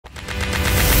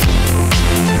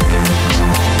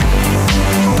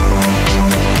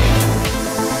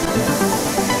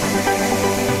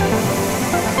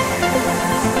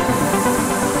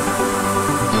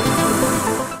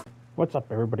What's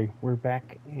up, everybody? We're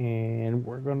back, and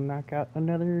we're gonna knock out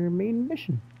another main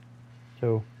mission.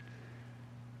 So,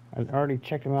 I already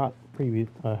checked them out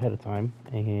ahead of time,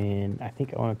 and I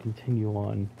think I want to continue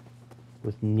on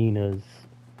with Nina's,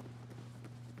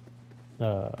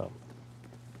 uh,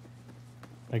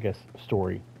 I guess,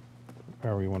 story,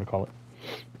 however you want to call it.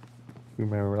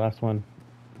 Remember last one,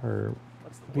 her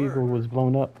vehicle was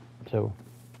blown up, so.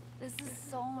 This is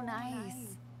so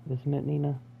nice. Isn't it,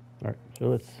 Nina? All right, so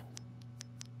let's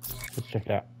check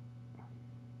it out.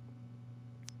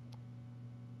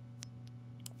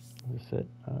 Is it?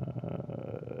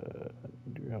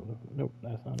 Do we have nope,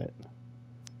 that's not it.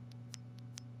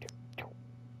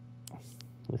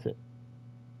 That's it.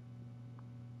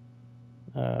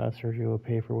 Sergio will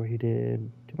pay for what he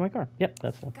did to my car. Yep,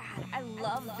 that's it. God, I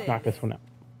love this. Knock this one out.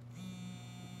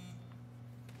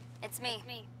 It's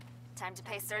me. Time to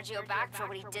pay Sergio back for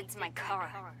what he did to my car.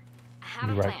 I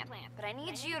have a Right. plan, but I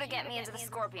need you to get me into the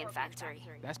Scorpion factory.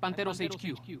 That's Panteros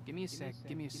HQ. Give me a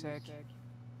sec.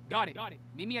 Got it.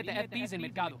 Meet me at the FB's in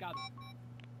Mercado.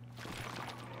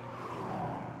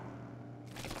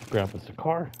 Grab us a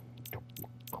car.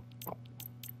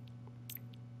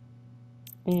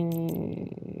 And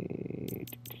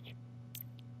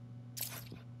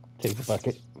take the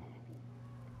bucket.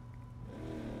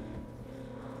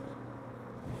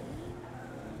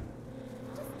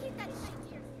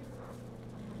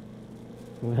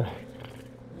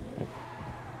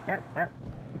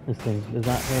 This thing does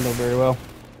not handle very well.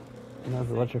 That's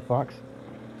the electric fox.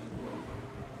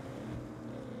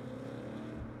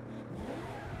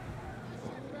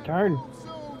 Turn.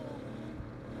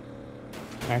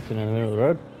 Accident in the middle of the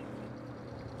road.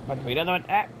 About to be another one.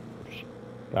 Ah.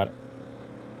 Got it.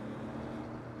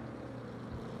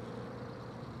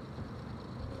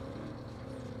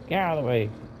 Get out of the way.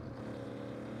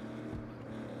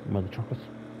 Mother truckers.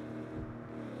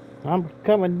 I'm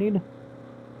coming, Nina.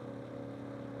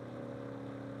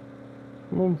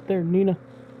 I'm almost there, Nina.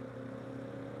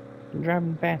 I'm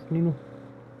driving fast, Nina.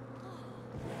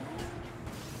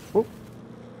 Oh,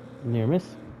 near miss.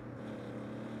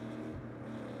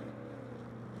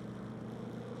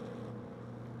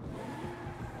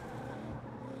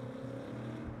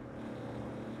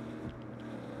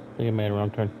 I think I made a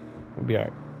wrong turn. We'll be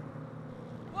alright.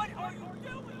 What are you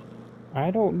doing?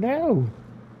 I don't know.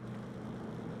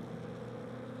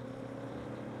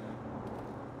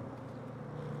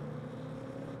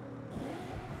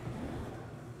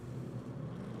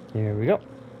 Here we go.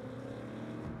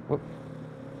 Whoop.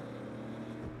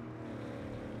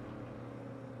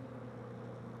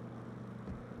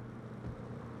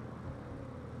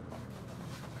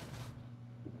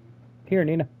 Here,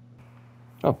 Nina.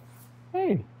 Oh,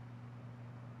 hey.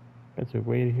 Guess we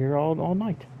waited here all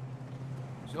night.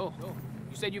 So,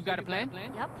 you said you've got a plan?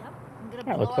 Yep. I'm gonna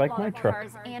That blow looks up like all my the truck.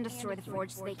 cars and destroy the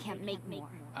forge so they can't make more.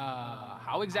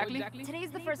 How exactly?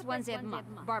 Today's the first Wednesday of the month,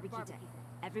 barbecue day.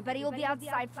 Everybody will be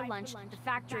outside for lunch. The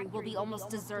factory will be almost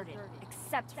deserted,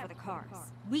 except for the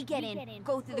cars. We get in,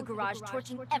 go through the garage,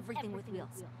 torching everything with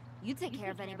wheels. You take care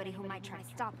of anybody who might try to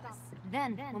stop us.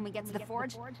 Then, when we get to the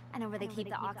forge, I know where they keep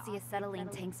the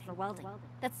oxyacetylene tanks for welding.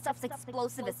 That stuff's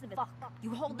explosive as fuck.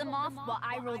 You hold them off while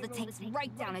I roll the tanks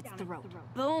right down its throat.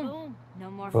 Boom! No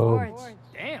more Boom. forge.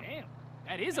 Damn,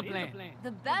 that is a plan.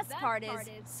 The best part is,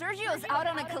 Sergio's out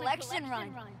on a collection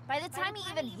run. By the time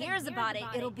he even hears about it,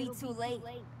 it'll be too late.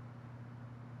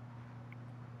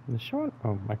 The short.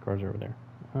 Oh, my car's over there.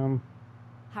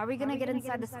 How are we gonna get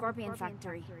inside the Scorpion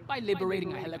factory? By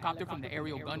liberating a helicopter from the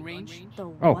aerial gun range. The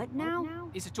Oh. what now?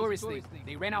 It's a tourist thing.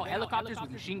 They rent out helicopters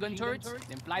with machine gun turrets,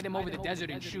 then fly them over the desert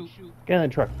and shoot. Get in the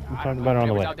truck. I'm talking about it on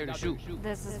the way. Out there to shoot.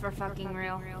 This is for fucking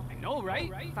real. I know,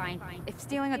 right? Fine. If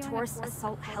stealing a tourist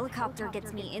assault helicopter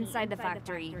gets me inside the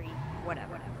factory,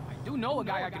 whatever. I do know a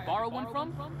guy I could borrow one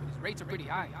from, but his rates are pretty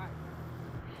high.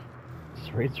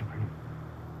 These rates are pretty.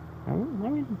 I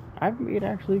mean, I've made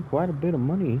actually quite a bit of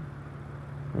money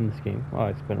in this game. Well,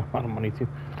 I spent a lot of money too.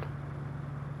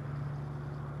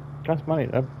 Costs money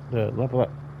to level up.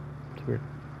 It's weird.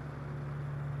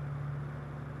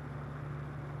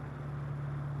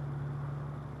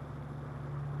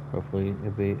 Hopefully,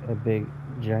 it'll be a big,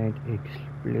 giant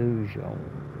explosion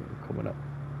coming up.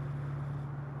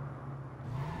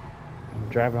 I'm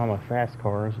driving all my fast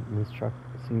cars, and this truck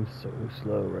seems so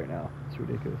slow right now. It's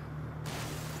ridiculous.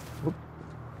 Oop,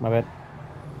 my bad.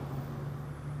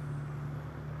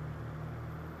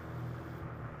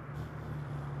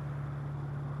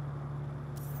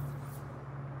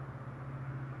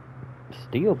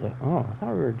 Steal the. Oh, I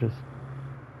thought we were just.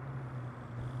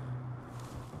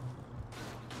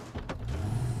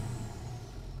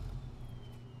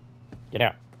 Get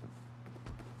out.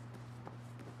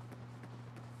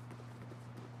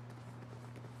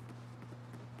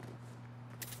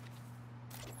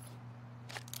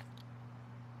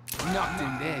 knocked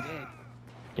him dead.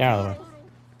 Get out of the way.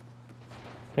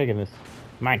 Taking this.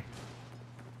 Mine.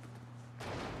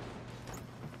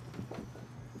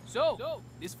 So,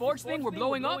 this forge thing we're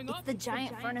blowing up? It's the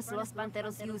giant furnace Los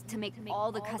Banderos used to make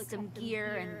all the custom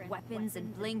gear and weapons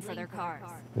and bling for their cars.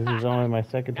 This is only my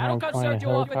second time That'll flying a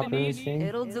start you off at the helicopter in this knees. game.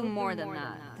 It'll do more than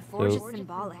that. The forge So- is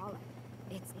symbolic.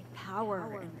 It's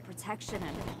power and protection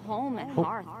and home and Oh.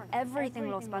 hearth.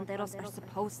 Everything Los Banderos are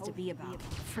supposed to be about.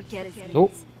 Forget his needs. Oh.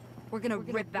 We're gonna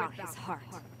rip out his heart.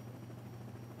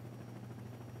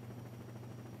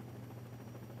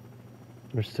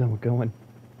 We're still going.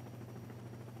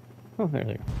 Oh, there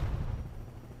they go.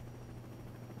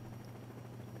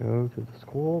 Go to the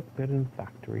school bidden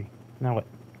factory. Now what?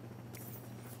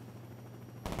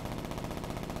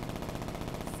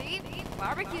 See?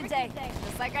 Barbecue day.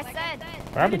 Just like I said. You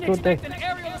didn't Barbecue day. expect an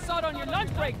aerial assault on your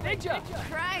lunch break, did ya?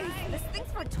 Christ, this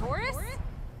thing's for tourists?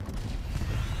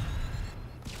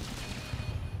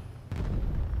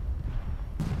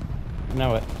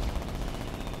 Now what?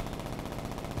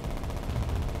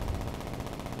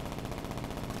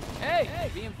 Hey,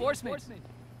 reinforcements.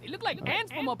 They look like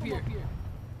ants from up here.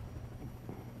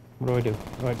 What do I do?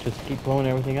 Do I just keep blowing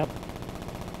everything up?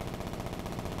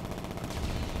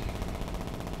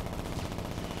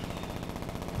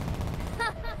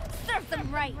 Serve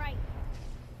them right.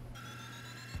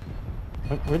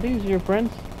 Were these your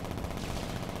friends?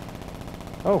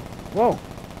 Oh, whoa.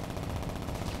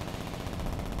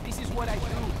 This is what I do.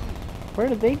 Where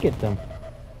did they get them?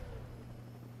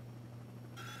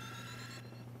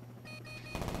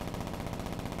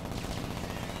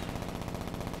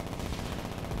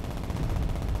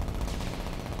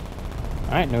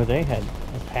 I didn't know they had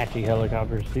Apache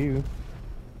helicopters too.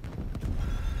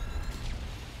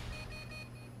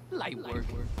 Light work.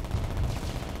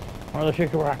 Or the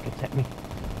sugar rockets at me.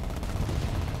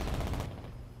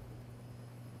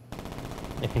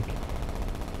 I think.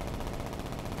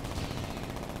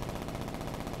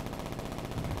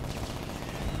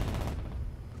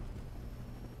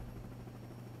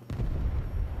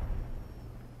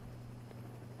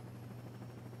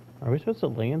 Are we supposed to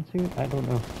land soon? I don't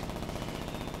know.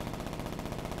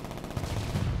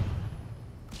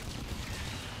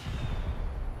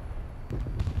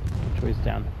 Which way's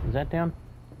down? Is that down?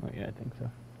 Oh yeah, I think so.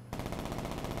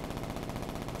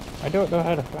 I don't know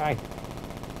how to fly.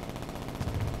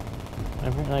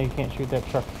 Apparently you can't shoot that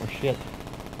truck for shit.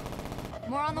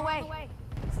 More on the way.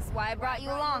 This is why I brought you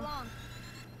along.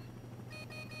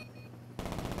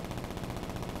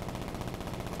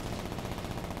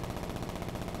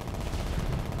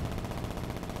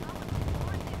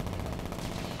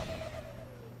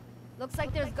 Looks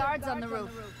like there's guards on the roof.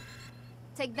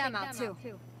 Take them out too.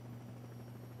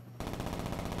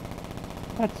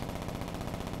 What?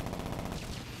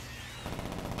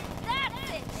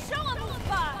 That's it! Show them who's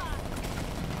boss!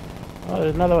 Oh,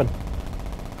 there's another one.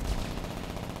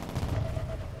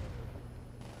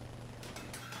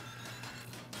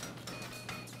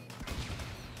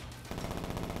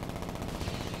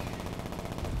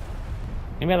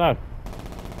 Leave me alone.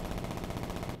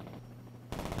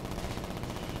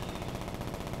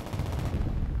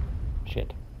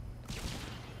 Shit.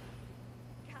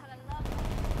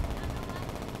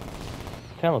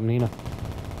 Tell him, Nina.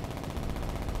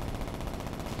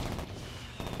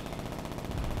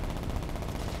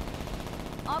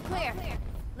 All clear.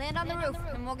 Land on the roof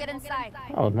and we'll get inside.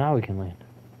 Oh, now we can land.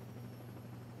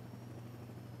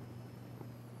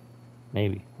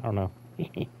 Maybe. I don't know.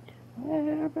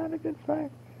 I've had a good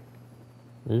fight.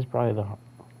 This is probably the We'll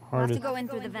have hardest to go in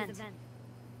through the vent.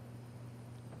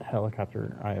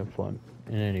 helicopter I have flown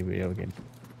in any video game.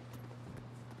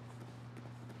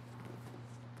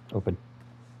 Open.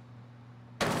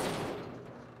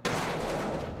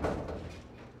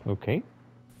 Okay.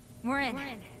 We're in.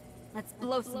 Let's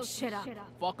blow some shit up.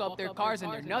 Fuck up their cars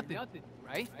and they're nothing,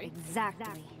 right?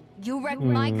 Exactly. You wrecked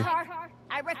my car,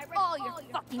 I wrecked all your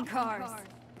fucking cars.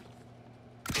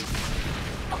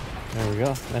 There we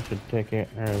go. That should take care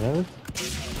of those.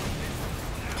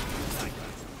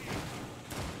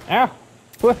 Ow!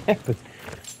 What happened?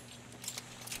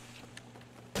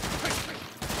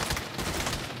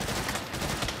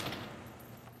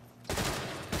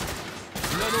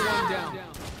 Another one down.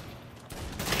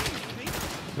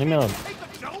 Leave me alone.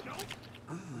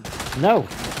 No!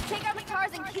 Take out the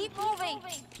cars and keep moving.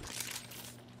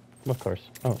 Of course.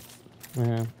 Oh.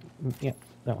 Yeah,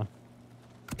 that one.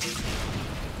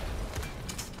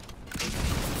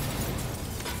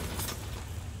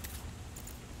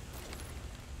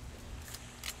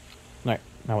 Alright,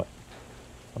 now what?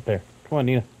 Up there. Come on,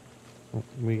 Nina.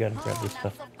 We gotta grab this Not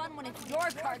stuff. so fun when it's your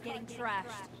car getting trashed.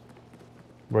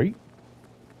 Right?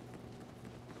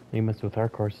 They messed with our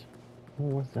cars.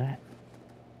 What was that?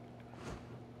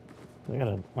 They got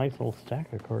a nice little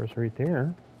stack of cars right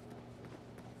there.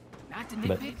 Not to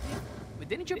nitpick, but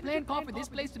didn't your plan call for this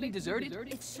place to be deserted?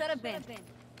 It should have been.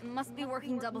 Must be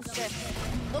working double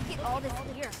shift. Look at all this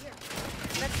gear.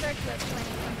 Let's start to explain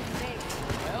something big.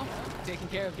 Well, taking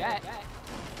care of that.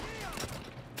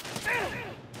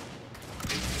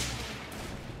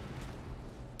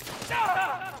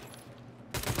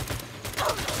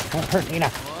 Don't hurt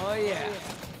Nina. Oh yeah. You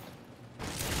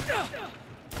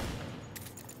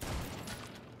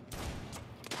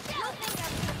think I'm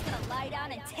just gonna lie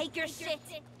down and take your shit?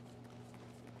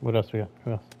 What else we got?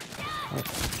 Who else?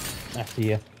 Oh, I see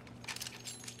ya.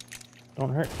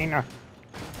 Don't hurt Nina.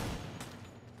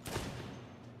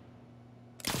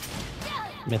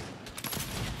 Miss.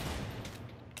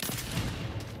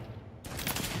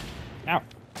 Ow.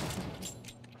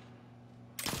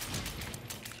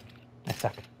 I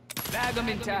suck. Bag him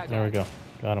and tag. There we go.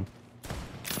 Got him.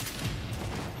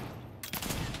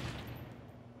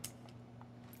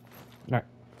 Alright.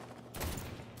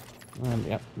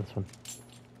 Yep, this one.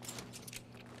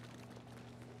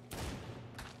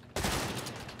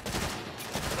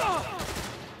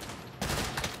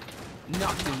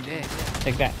 Knocked him dead.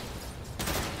 Take that.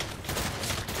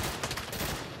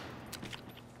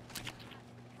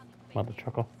 Mother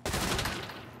truckle.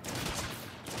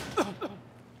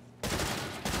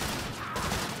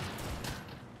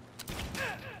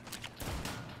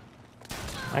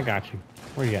 I got you.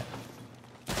 Where you at?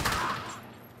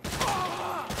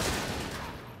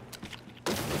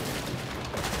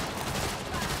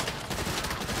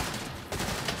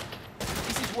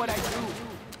 This is what I do.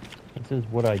 This is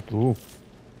what I do.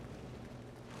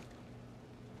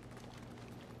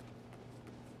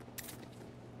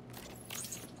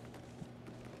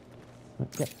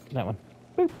 Yep, that one.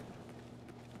 Boop.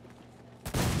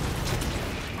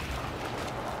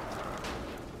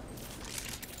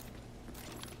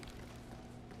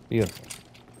 Beautiful.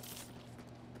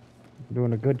 You're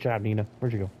doing a good job, Nina.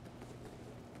 Where'd you go?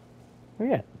 Where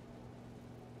you at?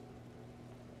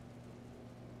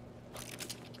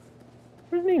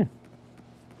 Where's Nina?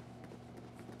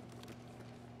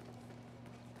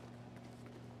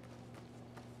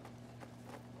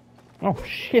 Oh,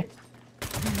 shit.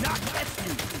 Do not test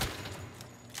me.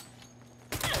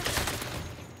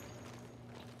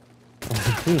 Oh, I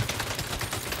see.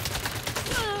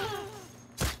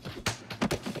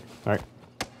 Alright.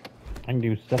 I can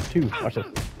do stuff too. Watch this.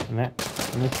 And that.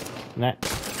 And this. And that.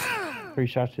 3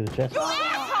 shots to the chest.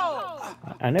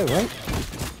 I know, right?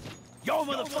 Yo,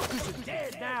 motherfuckers are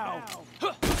dead now.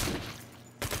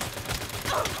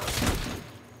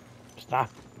 Stop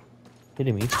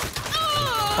hitting me.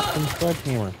 Fucking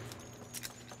sledgehammer.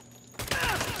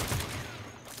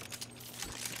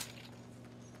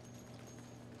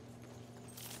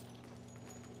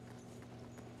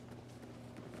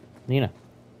 Nina.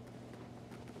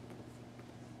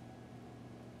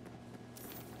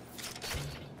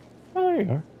 Oh, there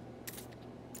you are.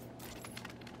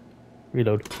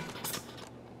 Reload.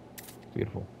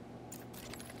 Beautiful.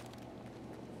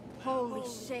 Holy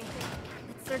shit.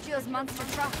 It's Sergio's monster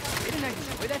truck. Didn't I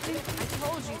destroy that thing? I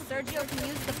told you, Sergio can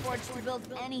use the forge to build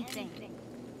anything.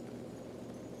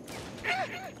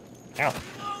 Ow.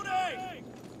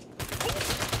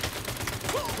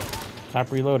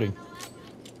 Stop reloading.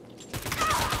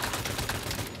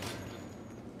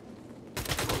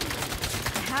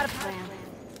 I had a plan.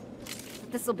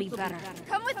 But this'll be better.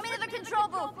 Come with me to the control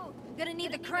booth. I'm gonna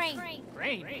need the crane.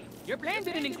 Crane? Your plan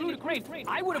didn't include a crane.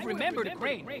 I would have remembered a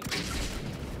crane.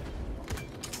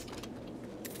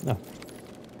 No.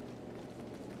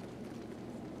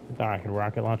 I thought I could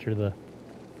rocket launcher the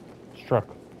truck.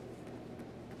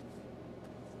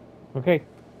 Okay,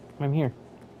 I'm here.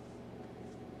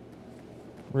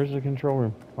 Where's the control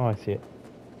room? Oh, I see it.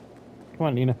 Come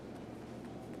on, Nina.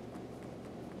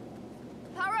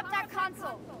 Power up that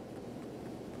console.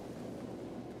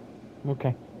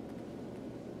 Okay.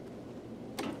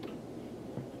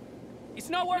 It's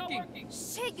not working.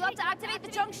 Shit, you have to activate the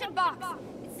junction box.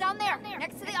 It's down there,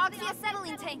 next to the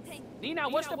oxyacetylene tanks. Nina,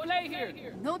 what's the play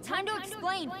here? No time to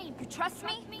explain. You trust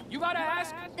me? You gotta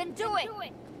ask. Then do it.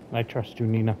 I trust you,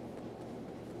 Nina.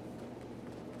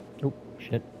 Oh,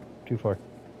 shit. Too far.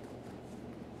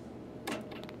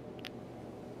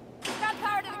 Got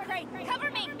power to the crane.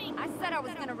 Cover me. I said I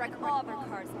was gonna wreck all their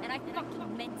cars, and I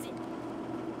fucking meant it.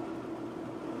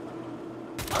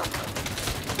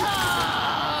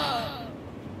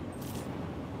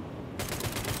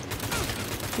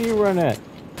 Who you run at?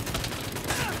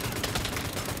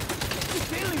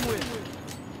 Dealing with.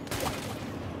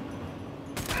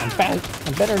 I'm fast.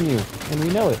 I'm better than you, and we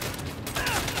know it.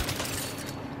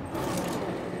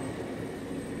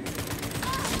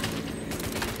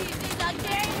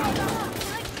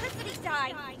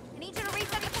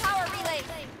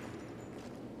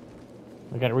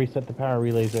 I gotta reset the power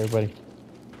relays, everybody.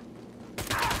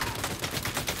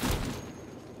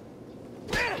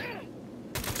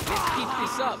 Let's keep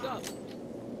this up.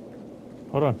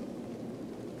 Hold on.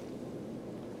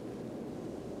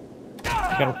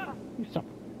 I gotta do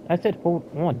something. I said hold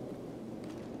on.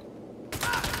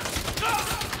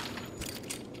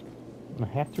 I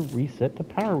have to reset the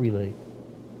power relay.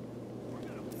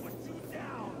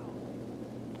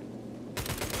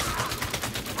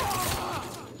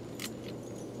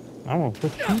 I want to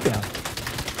put you down.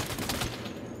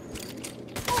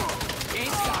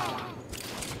 Can't stop.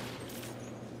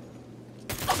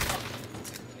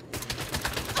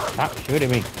 Stop shooting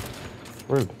me.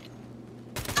 Rude.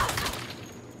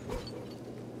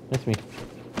 That's me.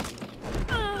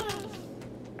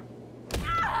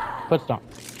 Foot stomp.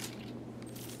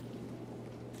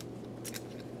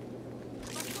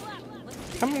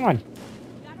 Come on.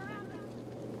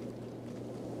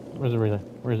 Where's the relay?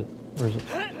 Where is it? Where is it?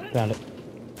 Found it.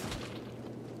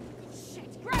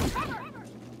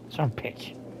 Son of a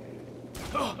bitch.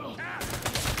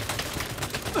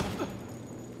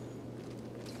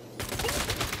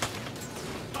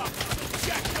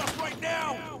 Jacked up right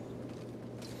now.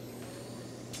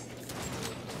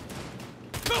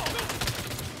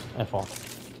 F off.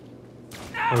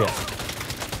 Oh yeah.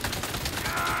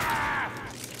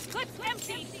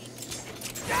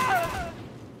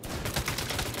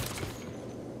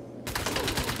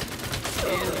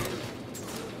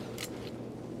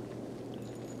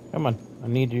 Come on. I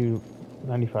need you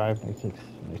 95, 96,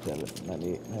 97,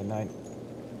 98, 99.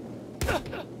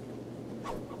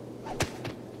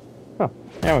 Oh,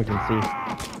 now we can see.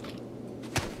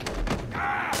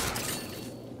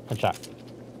 Headshot.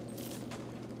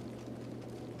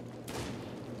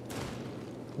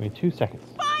 Give me 2 seconds.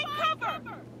 Find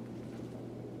cover!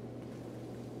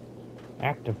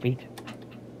 Activate.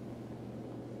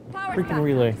 Power's Freaking back.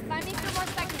 relay. Find me 2 more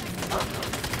seconds.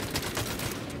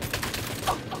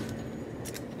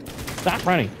 Stop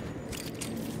running.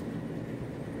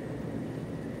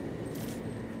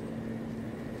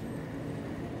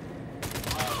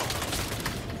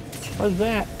 What's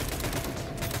that?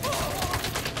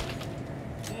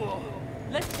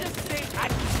 Let's just say I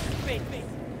can face.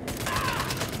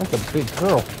 That's a big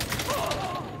girl.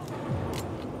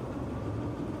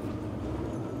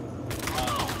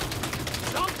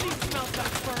 Something smells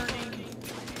like burning.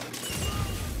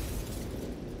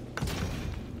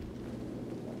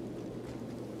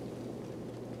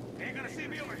 Ain't gonna see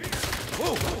me over here.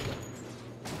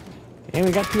 And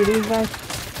we got 2 of these guys.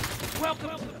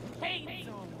 Welcome to the pain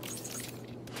zone.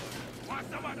 Want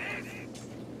some of this?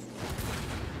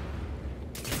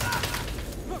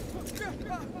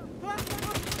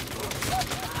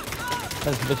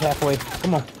 That's the bitch halfway.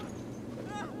 Come on.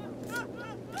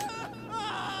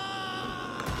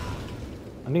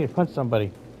 I need to punch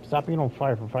somebody. Stop being on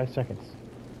fire for 5 seconds.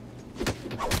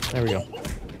 There we go.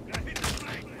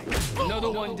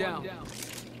 Another one down.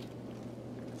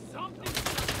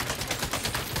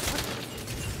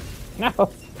 No!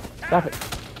 Stop it.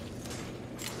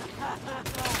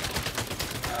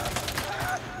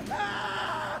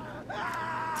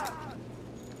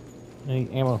 Any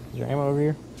ammo? Is there ammo over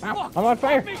here? Ow! I'm on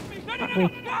fire! Stop me.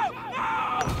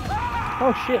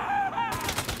 Oh shit!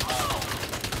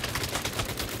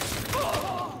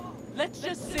 Let's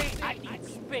just say I need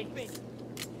space.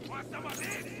 Want some of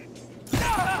this?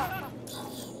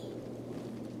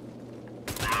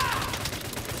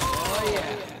 Oh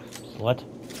yeah. Slut.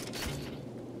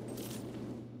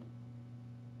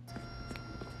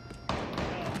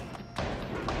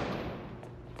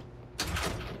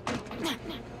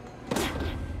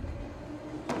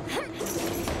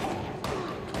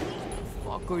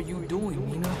 What are you doing,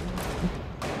 Nina?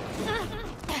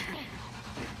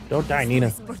 Don't die, Nina.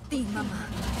 Por ti, mama.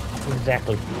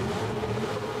 Exactly.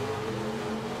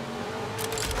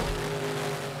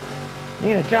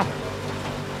 Nina, jump!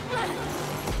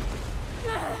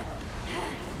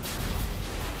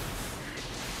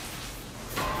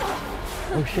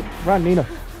 Oh shit, run, Nina.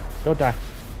 Don't die.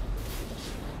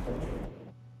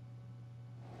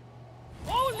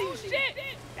 Holy shit!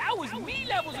 That was me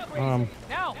levels of crazy.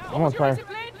 Now, I'm on what was your fire. exit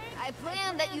plan? I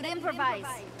planned that you'd improvise.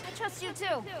 I trust you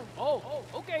too. Oh,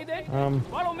 okay then.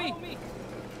 Follow me.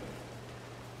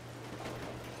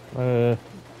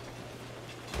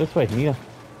 This way, Nina.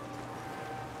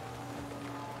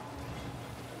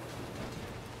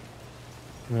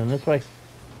 And then this way.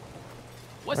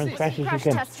 What's Run as this? fast as you Crash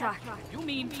can. test track. You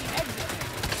mean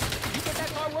exit? You get that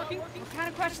car working? What kind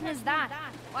of question is that?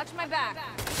 Watch my back.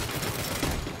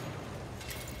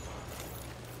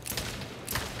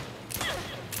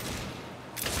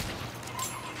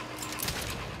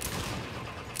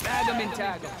 and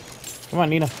tag him. Come on,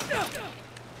 Nina.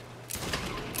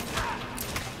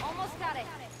 Almost got it.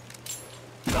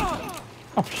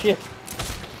 Oh, shit.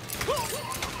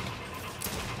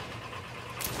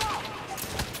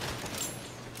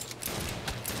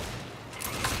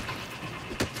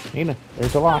 Nina,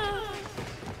 there's a lot. Whole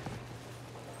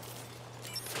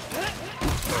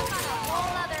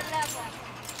other level.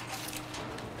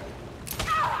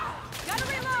 Gotta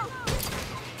reload.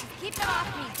 Keep them off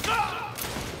me.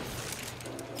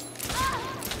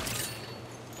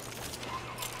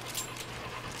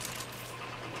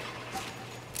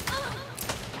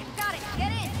 Got it.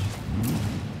 Get in.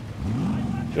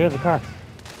 There's the car.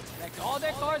 Like all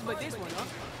their cars, but this one, huh?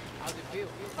 How's it feel?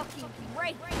 Fucking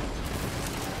great.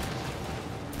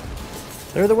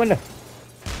 Through the window.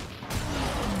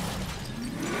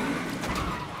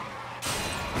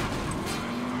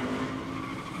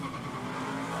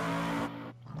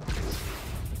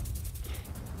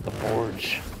 The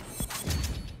forge.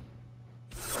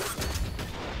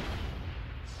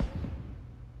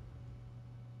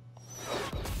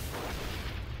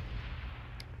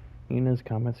 Nina's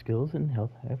combat skills and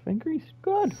health have increased.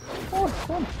 Good. Oh,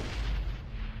 good.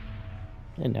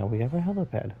 And now we have a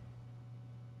helipad.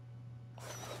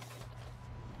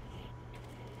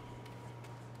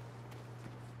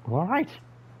 All right.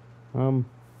 You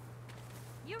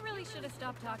really should have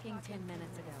stopped talking 10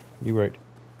 minutes ago. You're right.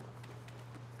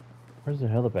 Where's the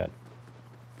helipad?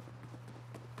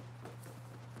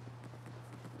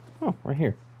 Oh, right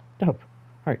here. Dope.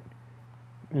 Alright.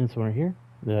 And this one right here.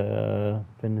 The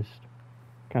finished,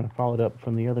 kind of followed up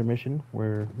from the other mission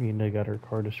where Ninna got her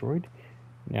car destroyed.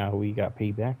 Now we got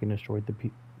paid back and destroyed the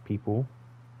people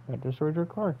that destroyed her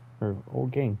car, her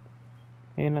old gang.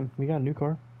 And we got a new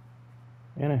car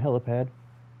and a helipad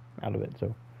out of it.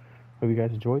 So, hope you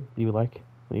guys enjoyed. Leave a like,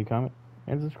 leave a comment,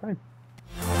 and subscribe.